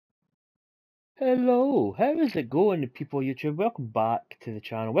Hello, how is it going, people of YouTube? Welcome back to the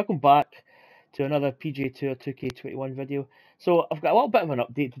channel. Welcome back to another PGA Tour 2K21 video. So I've got a little bit of an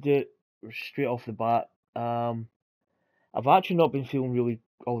update to do straight off the bat. I've actually not been feeling really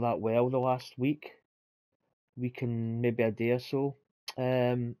all that well the last week and maybe a day or so.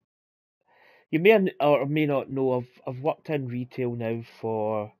 You or may not know I've worked in retail now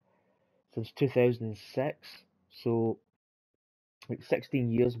since 2006, so like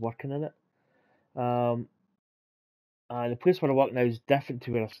 16 years working in it. And the place where I work now is different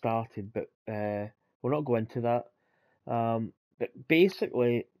to where I started, but we'll not go into that. But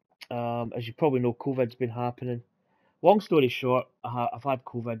basically, as you probably know, COVID's been happening. Long story short, I've had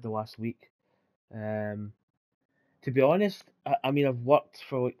COVID the last week. Um, to be honest, I mean, I've worked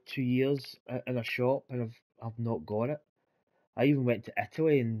for like 2 years in a shop and I've not got it. I even went to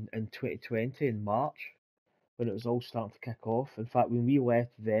Italy in 2020 in March when it was all starting to kick off. In fact, when we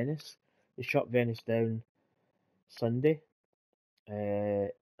left Venice, they shut Venice down Sunday.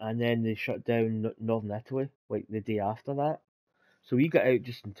 And then they shut down Northern Italy like the day after that. So we got out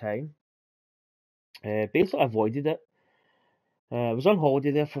just in time. Basically, I avoided it. I was on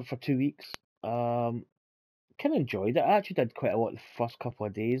holiday there for 2 weeks. Kind of enjoyed it. I actually did quite a lot the first couple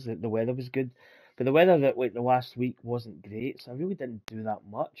of days. The weather was good, but the weather that like the last week wasn't great. So I really didn't do that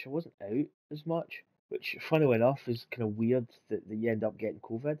much. I wasn't out as much, which, funnily enough, is kind of weird that you end up getting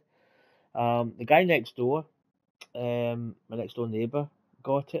COVID. The guy next door, my next door neighbour,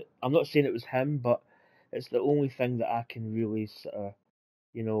 got it. I'm not saying it was him, but it's the only thing that I can really sort of,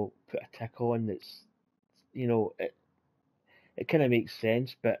 put a tick on. It kind of makes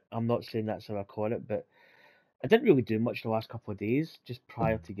sense, but I'm not saying that's how I caught it. But I didn't really do much the last couple of days just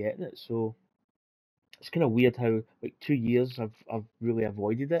prior to getting it, so it's kind of weird how like 2 years I've really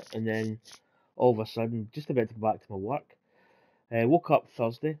avoided it, and then all of a sudden, just about to go back to my work, I woke up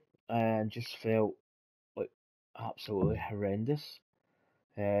Thursday and just felt like absolutely horrendous.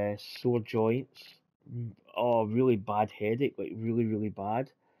 Sore joints, really bad headache, like really, really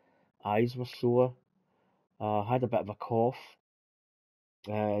bad. Eyes were sore. Had a bit of a cough,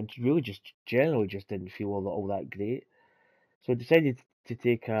 and really just generally just didn't feel all that great. So I decided to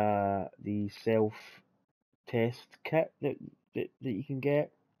take the self test kit that you can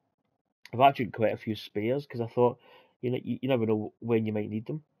get. I've actually got quite a few spares because I thought, you never know when you might need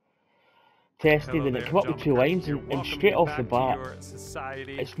them. Tested, and it came up with two lines, and straight off the bat,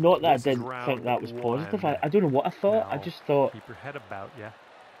 it's not that I didn't think that was positive. I don't know what I thought. I just thought, keep your head about you.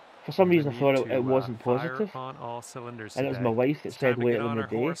 for some reason, I thought to it wasn't positive. fire on all cylinders And it was today. my wife that It's said time to get later in on the our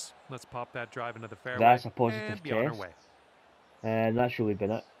day, horse. Let's pop that drive into the fairway that's a positive and be on our test. way. And that's really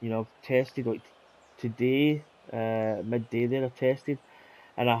been it. I've tested like today, midday there, I tested,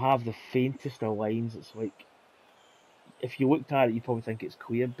 and I have the faintest of lines. It's like, if you looked at it, you probably think it's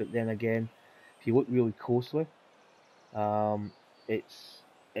clear, but then again, if you look really closely, um, it's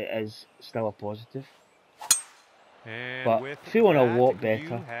it is still a positive. And But with feeling a that, lot you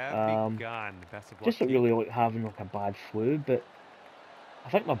better. have begun. Best of luck, Just not team. really like having like a bad flu, but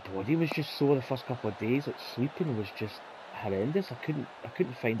I think my body was just sore the first couple of days. Like sleeping was just horrendous. I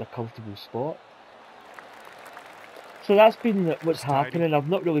couldn't find a comfortable spot. So that's been what's happening. I've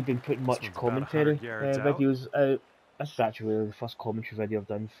not really been putting much commentary videos out. This is actually really the first commentary video I've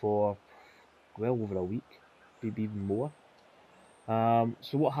done for well over a week, maybe even more.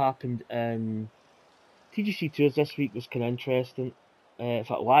 So what happened in TGC Tours this week was kind of interesting. In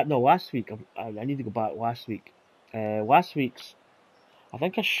fact, last week. I need to go back last week. Last week's, I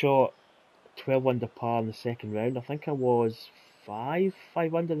think I shot 12 under par in the second round. I think I was five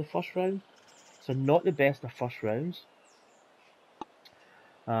under the first round. So not the best of first rounds.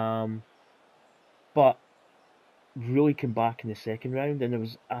 But really came back in the second round,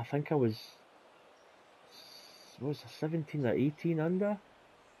 and I think I was 17 or 18 under.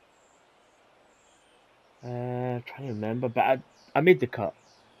 Trying to remember, but I made the cut.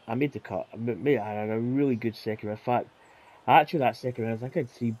 I made the cut. I had a really good second round. In fact, actually that second round, I think I had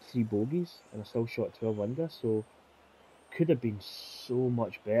three bogeys, and I still shot 12 under. So could have been so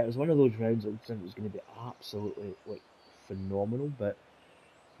much better. It was one of those rounds that it was going to be absolutely like phenomenal, but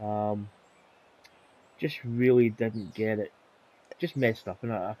just really didn't get it. Just messed up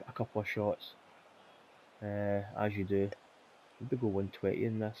in a couple of shots, as you do. Maybe go 120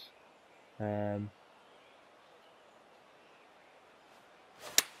 in this.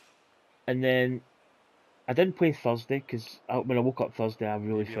 And then I didn't play Thursday because when I woke up Thursday, I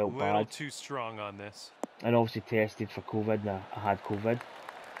really felt bad. A little too strong on this. And obviously tested for COVID, and I had COVID.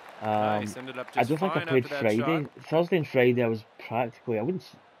 Nice. Ended up just I don't think I played Friday. shot. Thursday and Friday, I was practically.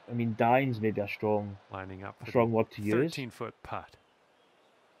 Dying's maybe a strong Lining up for word to use. 13-foot putt.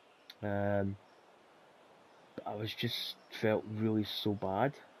 I was just felt really so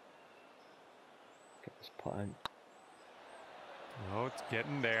bad. Get this putt in. Oh, it's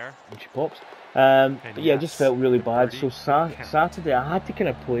getting there. And she pops. And But yeah, I just felt really bad. So Saturday I had to kind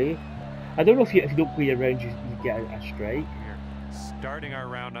of play. I don't know if you don't play your round, you get a strike. We're starting our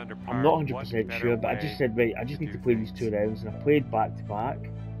round under par. I'm not 100% sure, but I just said, right, I just need to play these 2 rounds, and I played back to back.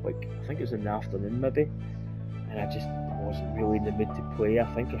 Like, I think it was in the afternoon maybe, and I just wasn't really in the mood to play. I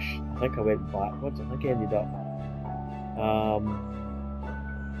think I went backwards. I think I ended up.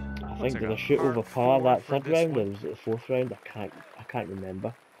 I think did I shoot over par that 3rd round, or was it the 4th round? I can't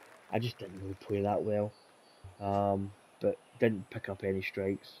remember. I just didn't really play that well. But didn't pick up any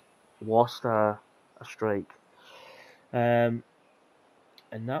strikes. Lost a strike. And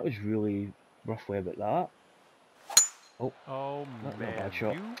that was really roughly about that. Oh not man, a bad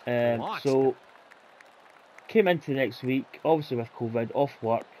shot. So Came into the next week, obviously with COVID, off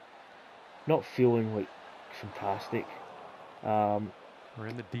work, not feeling like fantastic. we're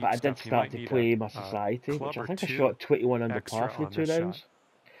in the deep but I did stuff. start to play my society, which I think I shot 21 under par for the 2 rounds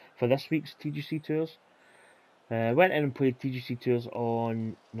for this week's TGC Tours. Went in and played TGC Tours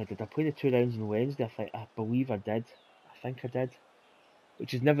on. No, did I play the 2 rounds on Wednesday? I believe I did. I think I did,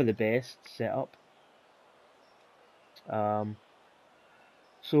 which is never the best setup. So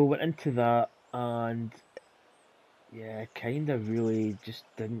went into that, and yeah, kind of really just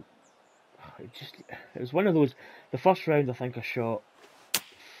didn't. It was one of those. The first round, I think I shot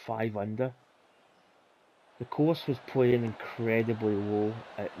 5 under. The course was playing incredibly low.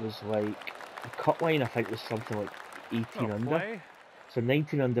 It was like the cut line, I think, was something like 18 under. So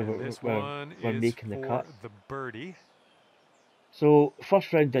 19 under were making the cut. The birdie. So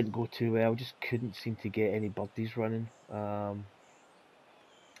first round didn't go too well. Just couldn't seem to get any birdies running.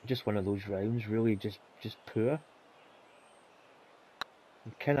 Just one of those rounds, really, just poor.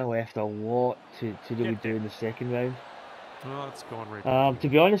 Kind of left a lot to really do in the second round. Well, it's going right. To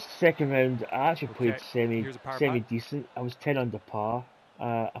be honest, the second round I actually played semi decent. I was 10 under par.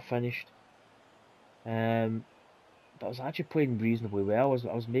 I finished. But I was actually playing reasonably well.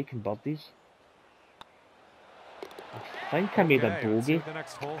 I was making birdies. I think I made a bogey. I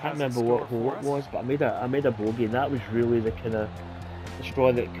can't remember what hole it was, but I made a bogey, and that was really the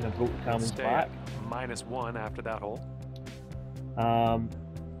straw that kind of broke the camel's back. -1 after that hole.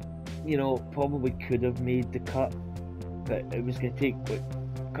 You know, probably could have made the cut, but it was going to take like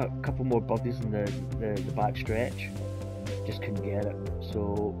a couple more birdies in the back stretch. Just couldn't get it,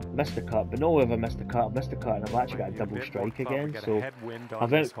 so missed the cut. But no, ever missed the cut. I've missed the cut, and I've actually got a double strike again. So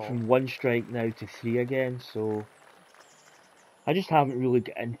I've went from 1 strike now to 3 again. So I just haven't really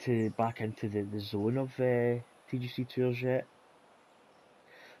got back into the zone of TGC Tours yet.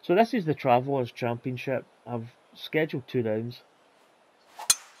 So this is the Travellers Championship. I've scheduled 2 rounds.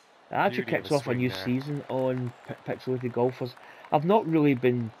 It actually kicks off a new season on Pixelated Golfers. I've not really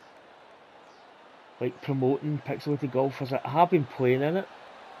been like promoting Pixelated Golfers. I have been playing in it,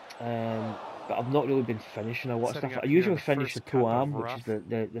 but I've not really been finishing a lot of stuff. I usually finish the Pro-Am, which is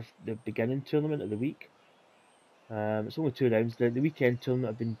the beginning tournament of the week. It's only 2 rounds. The weekend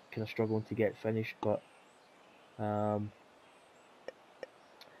tournament I've been kind of struggling to get finished, but yeah,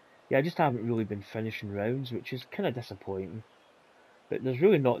 I just haven't really been finishing rounds, which is kind of disappointing. But there's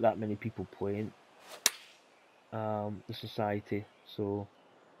really not that many people playing the society, so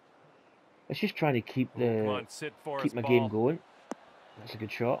it's just trying to keep my game going. That's a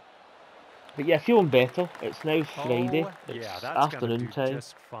good shot. But yeah, feeling better. It's now Friday. It's afternoon time.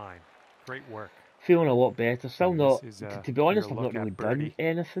 Just fine. Great work. Feeling a lot better. Still not. To be honest, I've not really done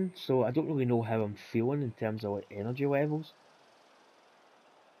anything, so I don't really know how I'm feeling in terms of like energy levels.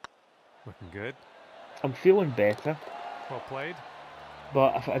 Looking good. I'm feeling better. Well played.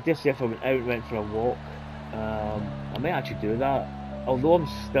 But I dare say if I went out and went for a walk, I might actually do that. Although I'm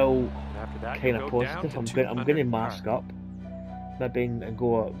still kind of positive, I'm going to mask up, maybe, and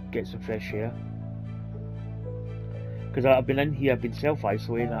go out, get some fresh air. Because I've been in here, I've been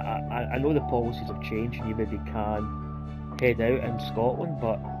self-isolating. I know the policies have changed, and you maybe can head out in Scotland,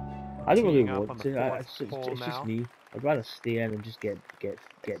 but I don't really want to. It's just me. I'd rather stay in and just get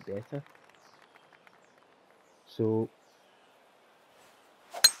better. So.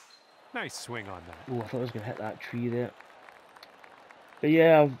 Nice swing on that. Oh, I thought I was going to hit that tree there. But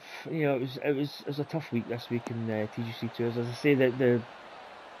yeah, it was a tough week this week in TGC Tours. As I say, the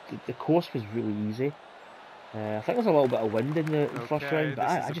course was really easy. I think there's a little bit of wind in the first round, but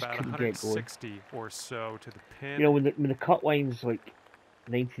I just couldn't get going. Or so to the pin. You know, when the cut line's like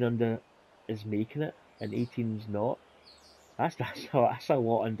 19 under is making it and 18's not, that's a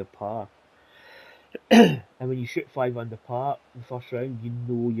lot under par. And when you shoot 5 under par in the first round, you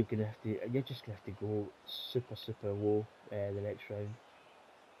know you're just gonna have to go super low the next round.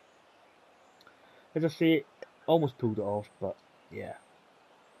 As I say, almost pulled it off, but yeah,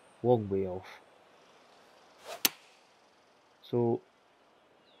 long way off. So,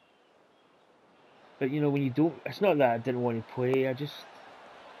 but you know, when you don't, it's not that I didn't want to play. I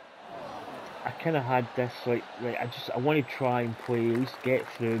kind of had this like I want to try and play, at least get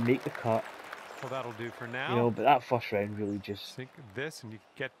through, make the cut. Well, that'll do for now. You know, but that first round really just sink this, and you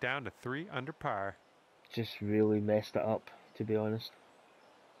get down to 3 under par. Just really messed it up, to be honest.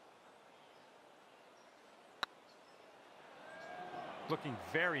 Looking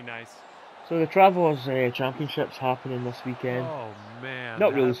very nice. So the Travelers Championships happening this weekend. Oh man,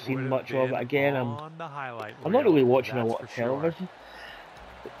 not really seen much of it. Again, I'm not really watching a lot of television.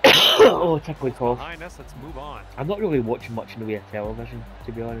 Oh, typically cough. Behind us, let's move on. I'm not really watching much in the way of television,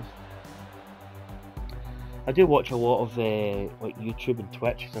 to be honest. I do watch a lot of like YouTube and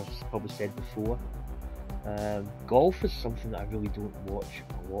Twitch, as I've probably said before. Golf is something that I really don't watch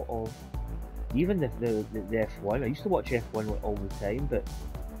a lot of. Even the F1, I used to watch F1 like all the time, but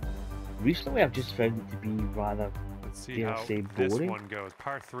recently I've just found it to be rather, let's see how boring. This one goes,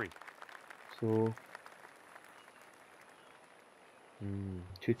 par 3. So,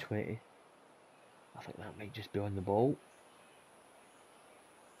 220. I think that might just be on the ball.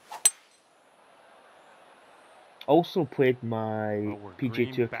 Also played my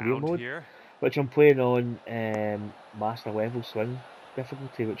PGA Tour career mode, here, which I'm playing on master level swing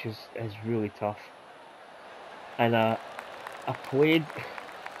difficulty, which is really tough. And I played.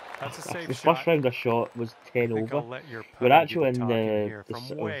 That's a safe the shot. First round I shot was 10 over. We're actually in the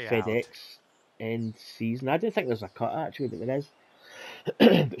FedEx end season. I don't think there's a cut actually, but there is.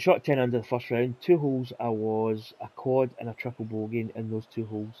 But shot 10 under the first round. 2 holes I was a quad and a triple bogey in those 2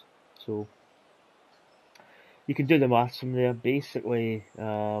 holes. So you can do the maths from there. Basically,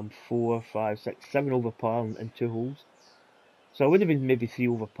 4, 5, 6, 7 over par in 2 holes. So I would have been maybe 3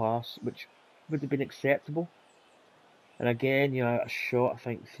 over par, which would have been acceptable. And again, you know, I shot, I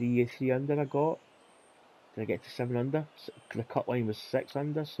think 3 under I got. Did I get to 7 under? So the cut line was 6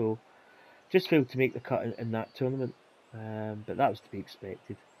 under, so just failed to make the cut in that tournament. But that was to be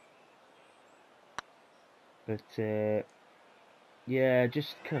expected. But yeah,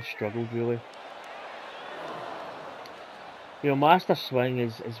 just kind of struggled really. You know, master swing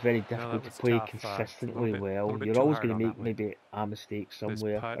is very difficult to play consistently well. You're always going to make maybe a mistake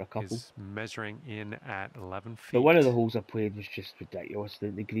somewhere or a couple. Is measuring in at 11 feet. But one of the holes I played was just ridiculous.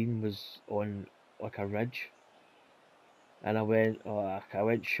 The green was on like a ridge, and I went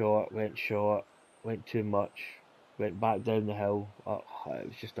short, went too much, went back down the hill. Oh,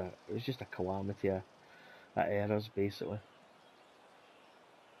 it was just a calamity of errors basically.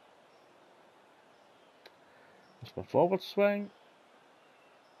 That's my forward swing.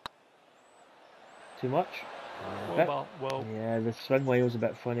 Too much. Well. Yeah, the swing line was a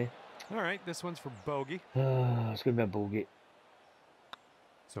bit funny. All right, this one's for bogey. It's going to be a bogey.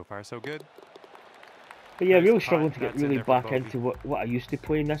 So far, so good. But yeah, really struggling to get really back into what I used to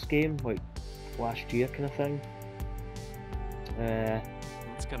play in this game, like last year kind of thing.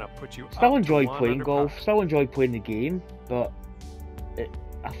 It's gonna put you. Still enjoy playing golf. Still enjoy playing the game, but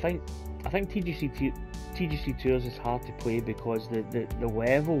I think TGC Tours is hard to play because the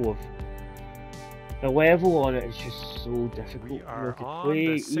level on it is just so difficult to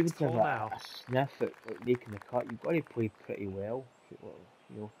play. Even to have a sniff at like, making the cut, you've got to play pretty well.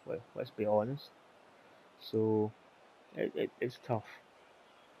 You know, let's be honest. So it's tough.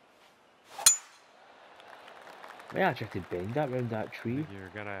 I actually have to bend that around that tree. You're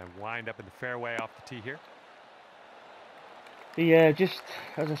gonna wind up in the fairway off the tee here. But yeah, just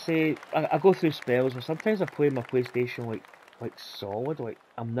as I say, I go through spells where sometimes I play my PlayStation like solid, like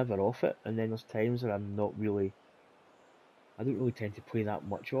I'm never off it, and then there's times where I don't really tend to play that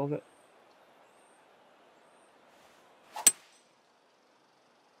much of it.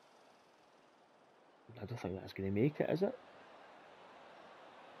 I don't think that's going to make it, is it?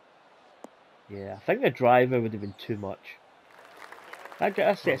 Yeah, I think the driver would have been too much.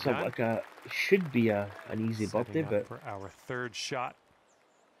 That sets up like should be an easy birdie, but for our third shot.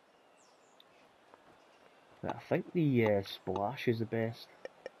 I think the splash is the best.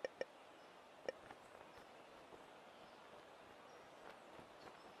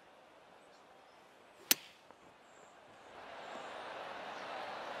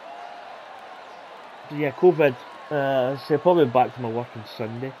 Yeah, COVID. So probably back to my work on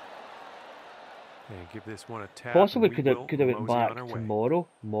Sunday. Yeah, give this one a tap. Possibly could have went back tomorrow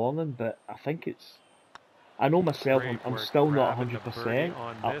morning, but I think I know myself, Great I'm work still not grabbing the 100%. birdie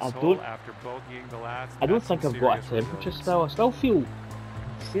on this I hole don't after bogeying the last. I don't That's some think I've got a serious temperature resilience. still. I still feel,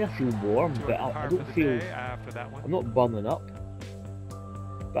 I feel warm, Two but under I par for don't the feel, day after that one. I'm not burning up.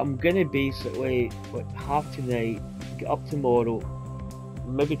 But I'm gonna basically, like, have tonight, get up tomorrow,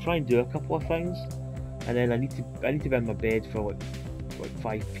 maybe try and do a couple of things, and then I need to be in my bed for like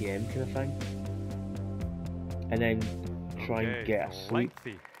 5 PM kind of thing, and then try and get a sleep.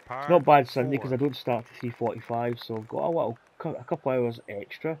 Lengthy It's not bad Sunday par because I don't start to 3:45, so I've got a couple hours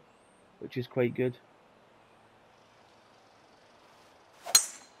extra, which is quite good.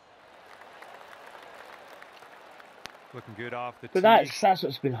 Looking good off the tee. But that's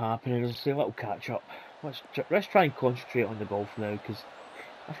what's been happening. As I say, a little catch up. Let's try and concentrate on the golf now, because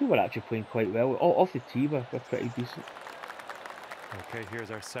I feel we're actually playing quite well. Off the tee, we're pretty decent. Okay,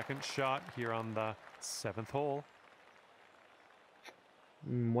 here's our second shot here on the 7th hole.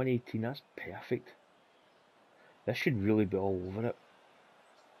 118, that's perfect. This should really be all over it.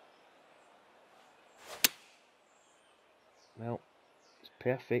 Well, it's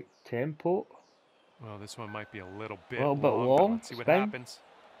perfect tempo. Well, this one might be a little bit long, but let's see spin. what happens.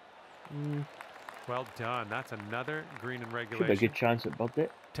 Well done. That's another green in regulation. Should be a good chance at bird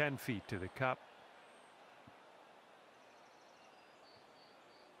it. 10 feet to the cup.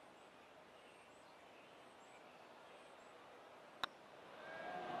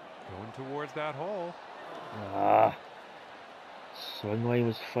 Going towards that hole. Swing line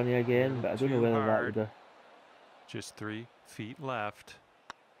was funny again, but I don't know whether that would have. Just 3 feet left.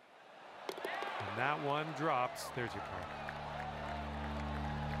 And that one drops. There's your par.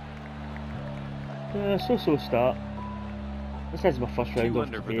 So start. This is my first round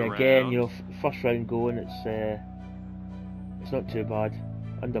of today. Again, you know, first round going, it's not too bad.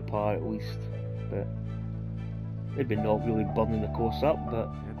 Under par at least, but maybe not really burning the course up. But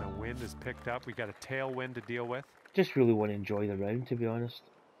and the wind is picked up. We got a tailwind to deal with. Just really want to enjoy the round, to be honest.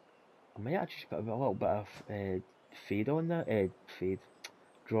 I might actually put a little bit of fade on that.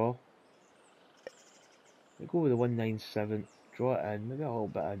 Draw. I'll go with the 197. Draw it in. Maybe a little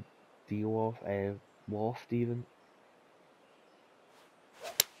bit of deal off, loft even.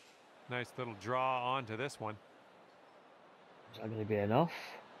 Nice little draw onto this one. Is that going to be enough?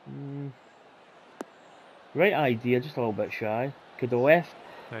 Right idea, just a little bit shy. Could have left.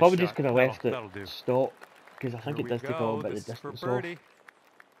 Nice probably shot. Just could have left it do. stock, because I think it does take a little bit of distance off.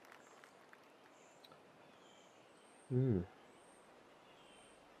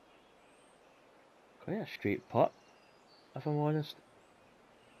 Quite a straight putt, if I'm honest.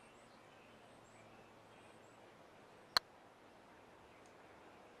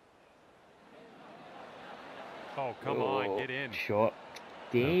 Oh, come on, get in. Shot.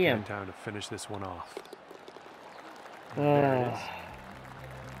 Damn. Okay, time to finish this one off.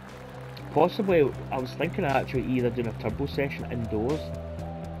 Possibly, I was thinking of actually either doing a turbo session indoors.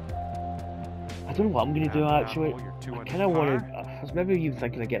 I don't know what I'm going to do actually. I kind of want to. I was maybe even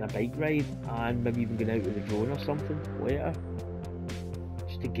thinking of getting a bike ride and maybe even going out with a drone or something later,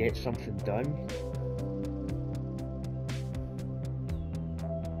 just to get something done.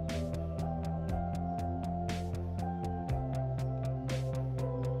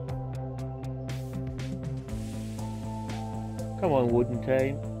 Come on, loading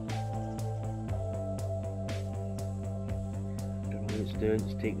time. Don't know what it's doing,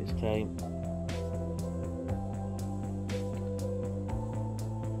 it's taking its time.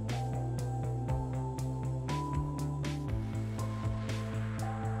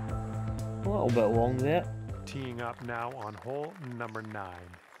 A little bit long there. Teeing up now on hole number 9.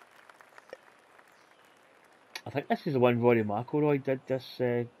 I think this is the one Rory McIlroy did this.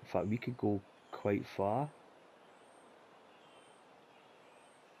 In fact, we could go quite far.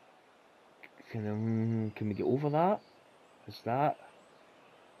 Can we get over that? Is that?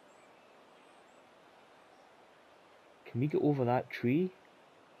 Can we get over that tree?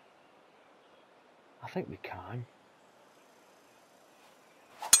 I think we can.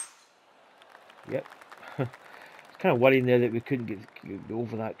 Yep. It's kind of worrying there that we couldn't get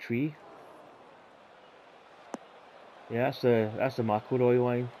over that tree. Yeah, that's the McIlroy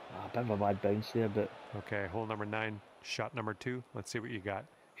line. A bit of a bad bounce there, but okay, hole number 9, shot number 2. Let's see what you got.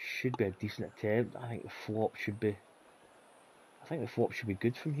 Should be a decent attempt. I think the flop should be. I think the flop should be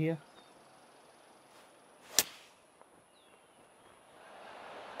good from here.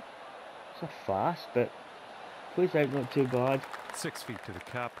 It's a fast, but plays out not too bad. 6 feet to the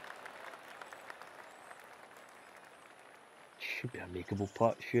cup. Should be a makeable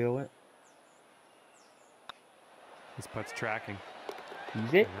putt, surely. This putt's tracking.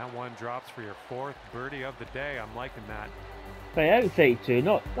 Easy. And that one drops for your 4th birdie of the day. I'm liking that. Right, out of 32,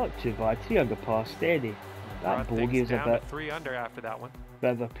 not too bad. 3 under par, steady. That Brought bogey things was a down to bit 3 under after that one.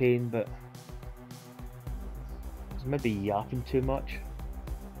 of a pain, but it's maybe yapping too much.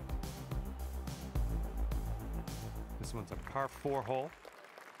 This one's a par 4 hole.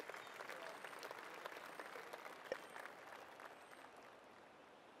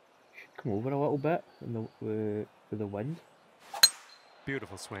 Should come over a little bit in the, with the wind.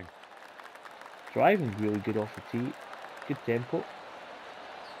 Beautiful swing. Driving really good off the tee. Good tempo.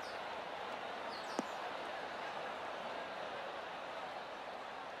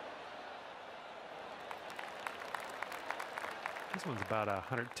 This one's about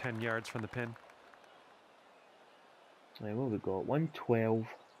 110 yards from the pin. Right, what have we got? 112.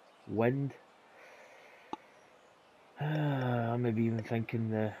 Wind. I'm maybe even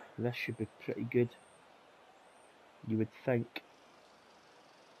thinking this should be pretty good. You would think.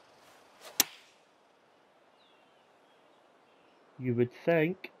 You would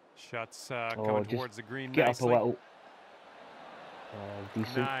think. Shots Oh, coming just towards the green get nicely. up a little.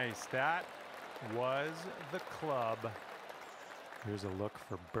 Decent. Nice. That was the club. Here's a look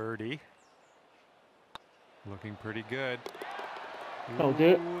for birdie. Looking pretty good. That'll do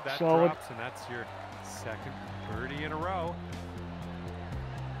it. Ooh, that Solid. drops, and that's your second birdie in a row.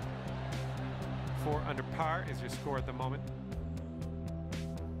 4 under par is your score at the moment.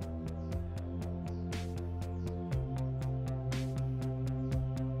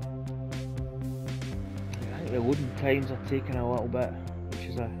 I think the loading times are taking a little bit, which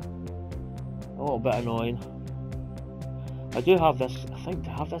is a little bit annoying. I do have this, I think, to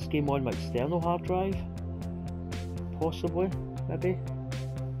have this game on my external hard drive. Possibly, maybe.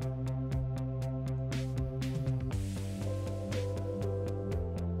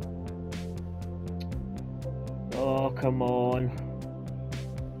 Oh, come on.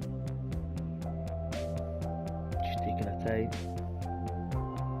 Just taking a time.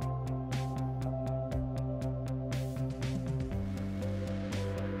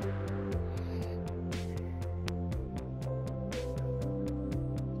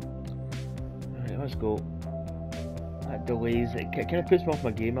 Alright, let's go. That delays it. Kind of puts me off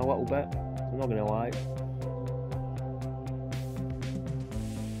my game a little bit. I'm not gonna lie.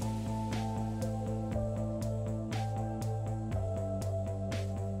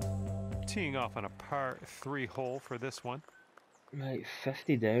 Teeing off on a par 3 hole for this one. Right,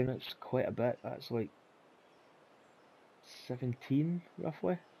 50 down, that's quite a bit. That's like 17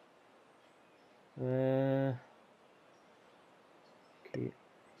 roughly. Okay.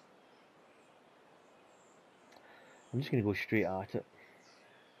 I'm just gonna go straight at it.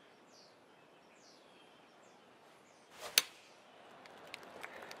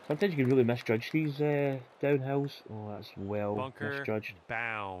 Sometimes you can really misjudge these downhills. Oh, that's well Bunker misjudged.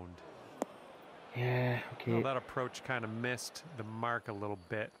 bound. Yeah, okay. Well, that approach kind of missed the mark a little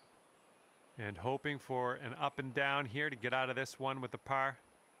bit. And hoping for an up and down here to get out of this one with the par.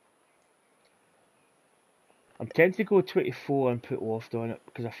 I'm tempted to go 24 and put loft on it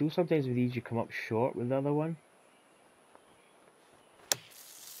because I feel sometimes with these you come up short with the other one.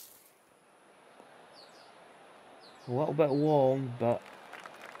 A little bit long, but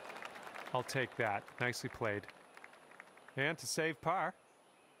I'll take that. Nicely played. And to save par.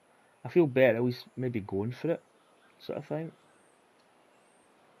 I feel better at least maybe going for it, sort of thing.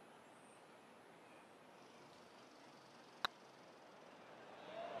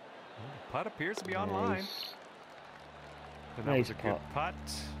 The putt appears to be online. And that Nice was a good putt.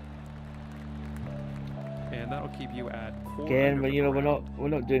 And that'll keep you at 4 Again, under but for you the know round. we're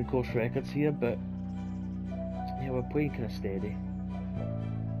not doing course records here, but yeah, we're playing kind of steady.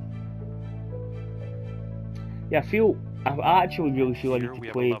 Yeah, I actually really feel Here I need we to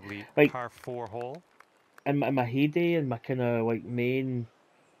have play a lovely like par 4 hole. in my heyday and my kind of like main.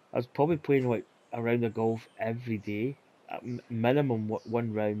 I was probably playing like a round of golf every day, at minimum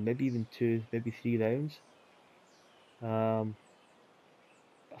one round, maybe even 2, maybe 3 rounds. I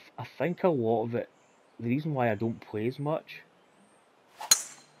think a lot of it, the reason why I don't play as much,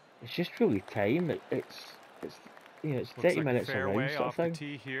 it's just really time. It's you know, it's Looks 30 like a minutes a round fairway sort of off the thing.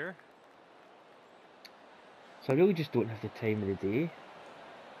 tee here. So I really just don't have the time of the day.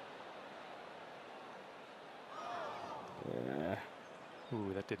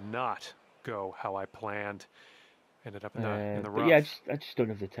 Ooh, that did not go how I planned. Ended up in the But rough. yeah, I just don't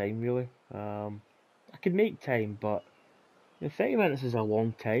have the time really. I could make time, but you know, 30 minutes is a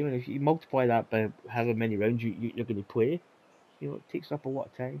long time, and if you multiply that by however many rounds you're going to play, you know, it takes up a lot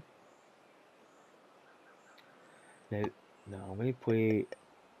of time. Now, no, I'm going to play.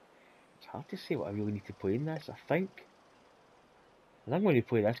 It's hard to say what I really need to play in this. I think I'm going to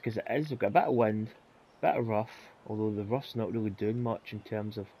play this because it is. We've got a bit of wind, a bit of rough, although the rough's not really doing much in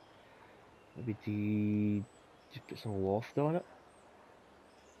terms of Maybe just put some loft on it.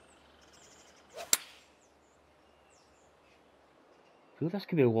 I feel this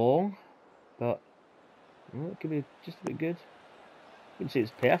could be long, but it could be just a bit good. I wouldn't say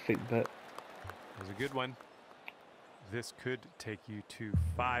it's perfect, but It was a good one. This could take you to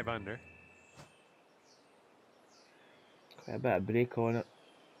 5 under. quite a bit of break on it.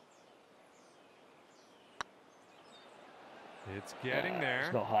 It's getting there.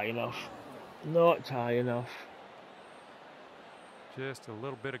 It's not high enough. Not high enough. Just a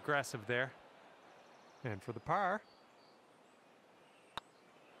little bit aggressive there. And for the par.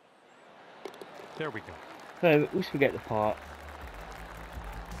 There we go. Well, at least we get the part.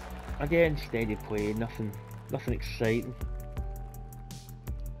 Again, steady play, nothing exciting.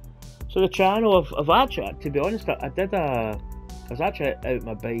 So the channel, I've actually, to be honest, I was actually out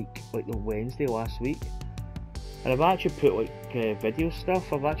my bike like the Wednesday last week, and I've actually put like video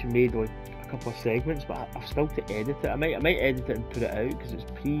stuff. I've actually made like a couple of segments, but I've still to edit it. I might edit it and put it out because it's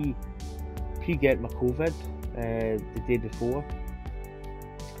pre getting my COVID the day before.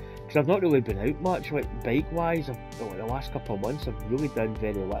 Because I've not really been out much, like bike wise. Like the last couple of months, I've really done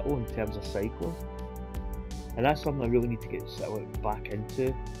very little in terms of cycling, and that's something I really need to get back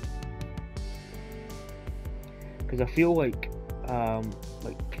into. Because I feel like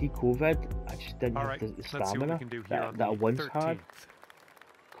pre-COVID, I just didn't have the stamina that I once had.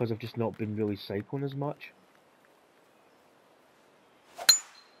 Because I've just not been really cycling as much.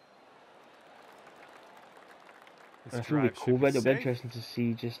 And I feel with COVID, it'll be interesting to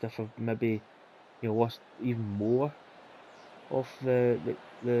see just if I've maybe, lost even more of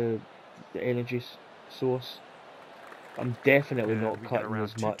the energy source. I'm definitely not cutting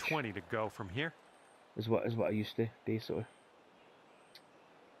as much. 220 to go from here. Is what I used to basically.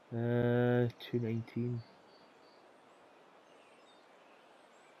 219.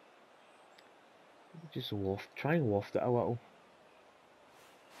 Just try and waft it a little.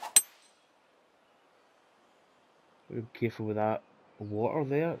 Be careful with that water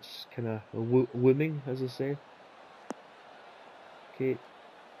there. It's kind of looming, as I say. Okay.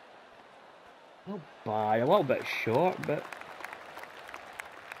 Not bad. A little bit short, but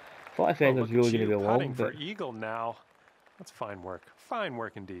I thought if anything was really going to be long. But for eagle now, that's fine work. Fine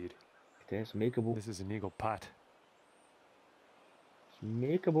work indeed. It's makeable. This is an eagle putt. It's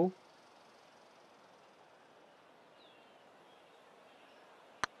makeable.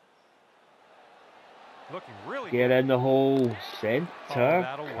 Looking really Get good. in the hole, centre. Oh,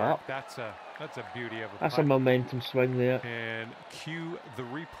 that'll work. That's a beauty of a That's putt. a momentum swing there. And cue the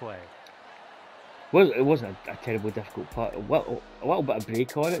replay. Well, it wasn't a terribly difficult putt. A little bit of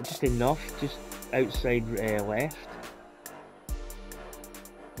break on it, just enough, just outside left.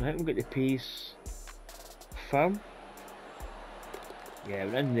 I think we've got the pace firm. Yeah,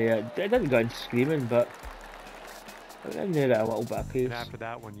 we're in there. It didn't go in screaming, but we're in there at a little bit of pace. And after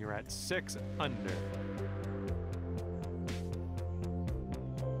that one, you're at 6 under.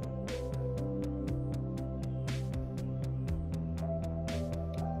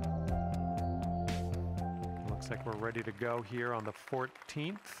 Looks like we're ready to go here on the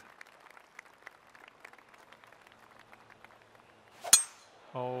 14th.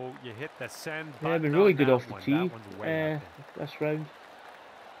 Oh, you hit the send button. Yeah, been really good off the one. tee this round.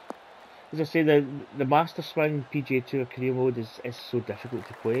 As I say, the Master Swing PGA Tour career mode is so difficult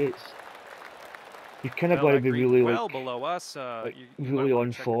to play. You've kind of got to be really below us, really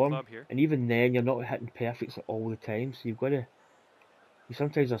on form, and even then you're not hitting perfects all the time. So you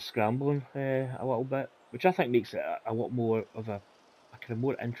sometimes are scrambling a little bit, which I think makes it a lot more of a kind of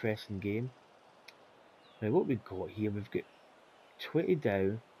more interesting game. Now what we've got here, we've got 20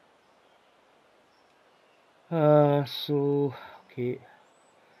 down. So okay.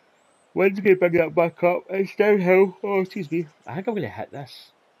 Wind's going to bring that back up. It's downhill. Oh, excuse me. I think I'm going to hit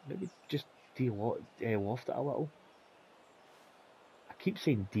this. Maybe just de-waft it a little. I keep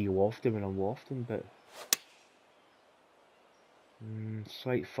saying de-wafting when I'm wafting, but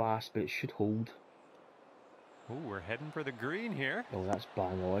slight fast, but it should hold. Oh, we're heading for the green here. Oh, that's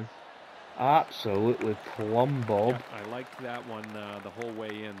bang on. Absolutely plumb bob. Yeah, I liked that one the whole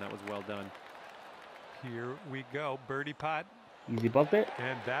way in. That was well done. Here we go. Birdie putt. Easy birdie.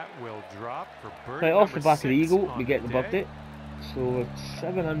 And that will drop for birdie. Right, off the back of the eagle, we get the birdie. So we're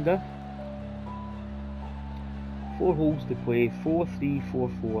 7 under. 4 holes to play. 4, 3, 4,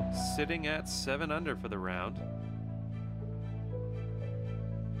 4. Sitting at 7 under for the round.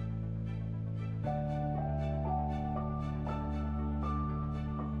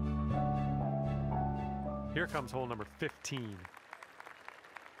 Here comes hole number 15.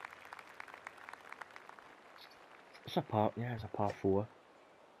 It's a par 4.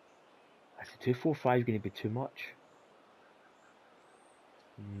 I 245 going to be too much?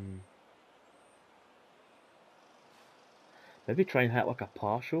 Maybe try and hit like a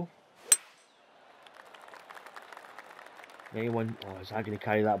partial. Anyone? Oh, is that going to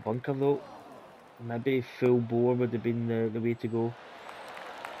carry that bunker though? Maybe full bore would have been the way to go.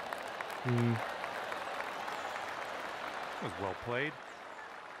 That was well played.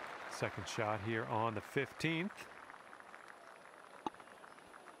 Second shot here on the 15th.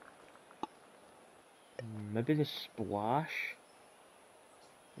 Maybe the splash.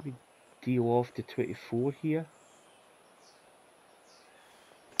 Maybe deal off to 24 here.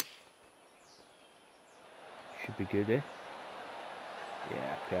 Should be good, eh?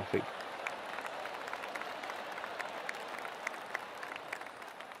 Yeah, perfect.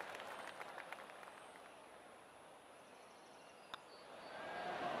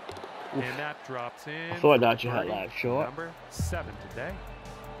 Oof. And that drops in. I thought I'd for actually hit birdie that shot. Number 7 today.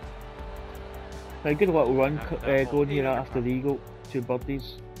 A good little run That going here under after par. the eagle. 2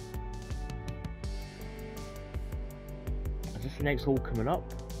 birdies. Is this the next hole coming up?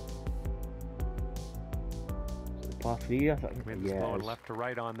 Is it the par 3? I think. Wind's Yeah. it blowing is. left to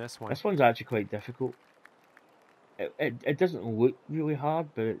right on this one. This one's actually quite difficult. It doesn't look really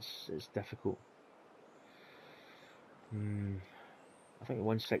hard, but it's difficult. I think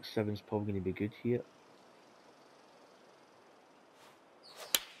 167 is probably going to be good here.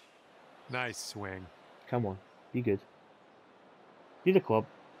 Nice swing. Come on, be good. Do the club.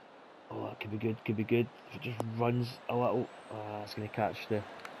 Oh, that could be good, could be good. If it just runs a little, it's going to catch the...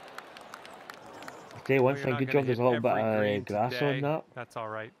 I'll tell you one Well, you're thing, not good gonna job there's a hit little bit every of green grass today. on that. That's all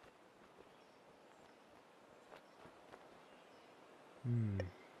right.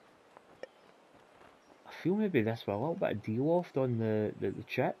 I feel maybe this with a little bit of de-loft on the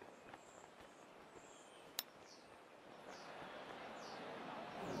chip.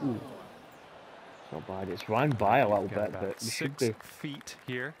 Ooh. It's not bad, it's ran by a little You've got bit, about but we 6 feet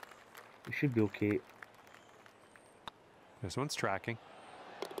here. should be okay. This one's tracking.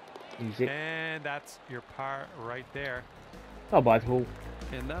 Easy. And that's your par right there. Not a bad hole.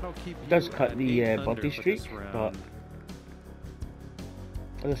 And that'll keep you Does cut at the 8 under birdie for streak, this but round.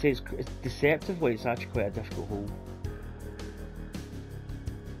 as I say, it's deceptively, it's actually quite a difficult hole.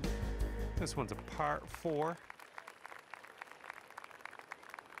 This one's a par 4.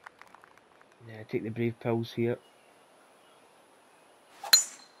 Yeah, take the brave pills here.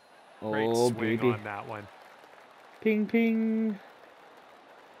 Great Oh, swing baby. on that one. Ping, ping.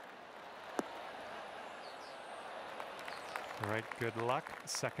 All right, good luck.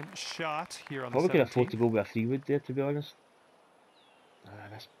 Second shot here on Probably the could afford 17th. to go with a 3-wood there, to be honest.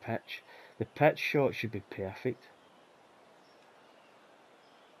 This pitch. The pitch shot should be perfect.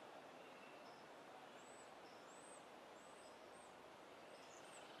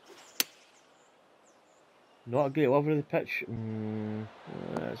 Not a great lover of the pitch.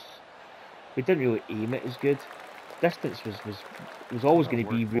 We didn't really aim it as good. Distance was always going to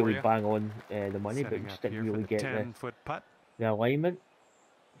be Work for really you. bang on the money, but Setting we just up didn't here really for the get 10-foot putt. the alignment.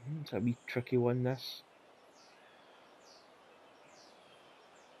 It's a wee tricky one, this.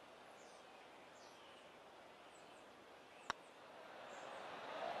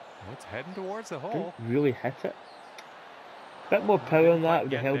 It's heading towards the hole. Didn't really hit it. Bit more power Didn't on that quite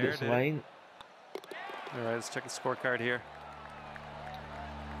would have get held there, its did it? line. All right, let's check the scorecard here.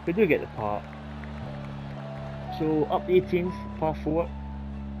 We do get the par. So up the 18th, par 4.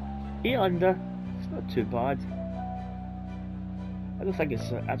 8 under. It's not too bad. I don't think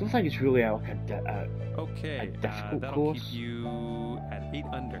it's really like Okay, difficult that'll course. keep you at 8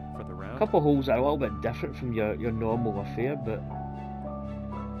 under for the a round. couple of holes that are a little bit different from your normal affair, but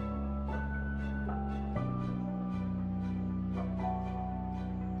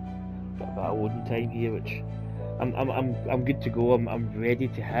bit of a loading time here, which I'm good to go. I'm ready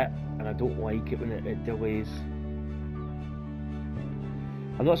to hit, and I don't like it when it delays.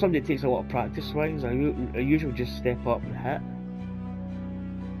 I'm not somebody that takes a lot of practice swings. I usually just step up and hit.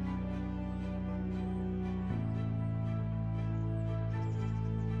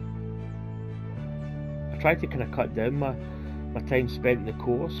 I try to kind of cut down my time spent in the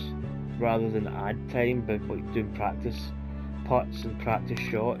course rather than add time by like doing practice putts and practice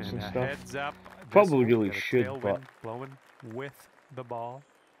shots and a stuff. heads up. Probably this really got a should, tailwind but blowing with the ball.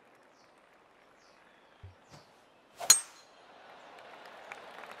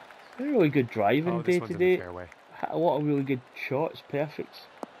 a really good driving Oh, this day one's in the today. fairway. Hit a lot of really good shots, perfect.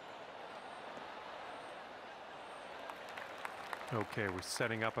 Okay, we're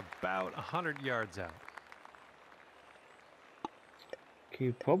setting up about 100 yards out.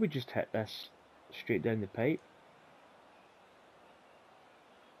 Okay, probably just hit this straight down the pipe.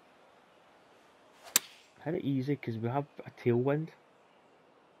 Hit it easy because we have a tailwind.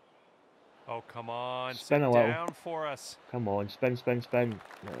 Oh, come on. Spin Sit a little. down for us. Come on, spin, spin, spin.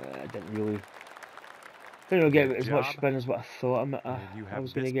 I didn't really get Good as much job. spin as what I thought And you I have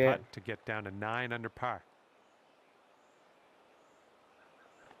was going this to get. putt to get down to 9 under par.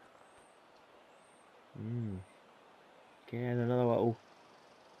 Again, another little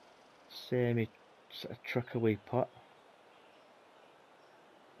semi sort of trick away putt.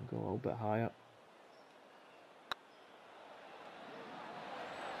 Go a little bit higher.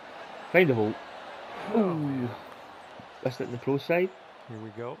 Find the hole. Ooh. Missed it in the pro side. Here we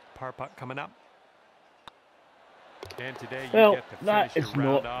go. Par putt coming up. And today you Well, get to that finish is your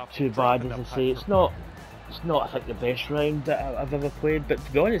round not off. too bad, dropping as the I putt say. for It's not I think the best round that I've ever played, but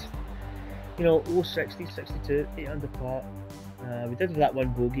to be honest, you know, 060, 62, 8 under par. We did have that one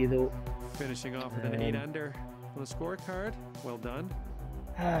bogey though. Finishing off with an 8 under on the scorecard. Well done.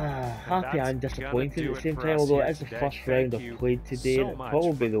 Happy that's and gonna disappointed do at the it same for time, us although here it is the today. first Thank round you I've played today, so and it's much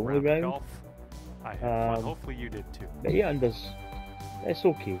probably for the only round. golf. I had fun. Hopefully you did too. But 8 unders, it's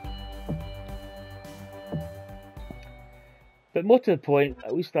okay. But more to the point,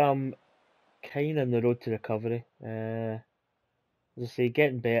 at least I'm kind of on the road to recovery. As I say,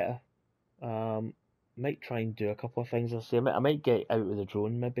 getting better. Might try and do a couple of things. As I say, I might get out with the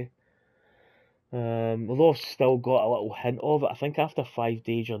drone maybe. Although I've still got a little hint of it. I think after 5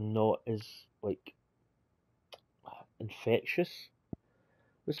 days you're not as like infectious.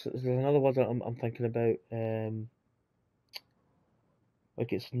 There's another word that I'm thinking about.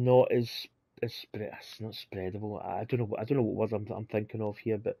 Like it's not as it's not spreadable. I don't know what word I'm thinking of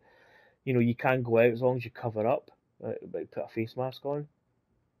here, but you know you can go out as long as you cover up, like put a face mask on,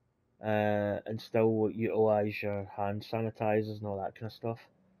 and still utilize your hand sanitizers and all that kind of stuff.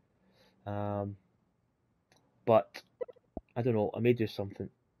 But I don't know. I may do something.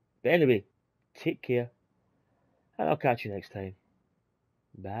 But anyway, take care, and I'll catch you next time.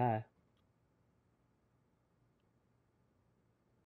 Bye.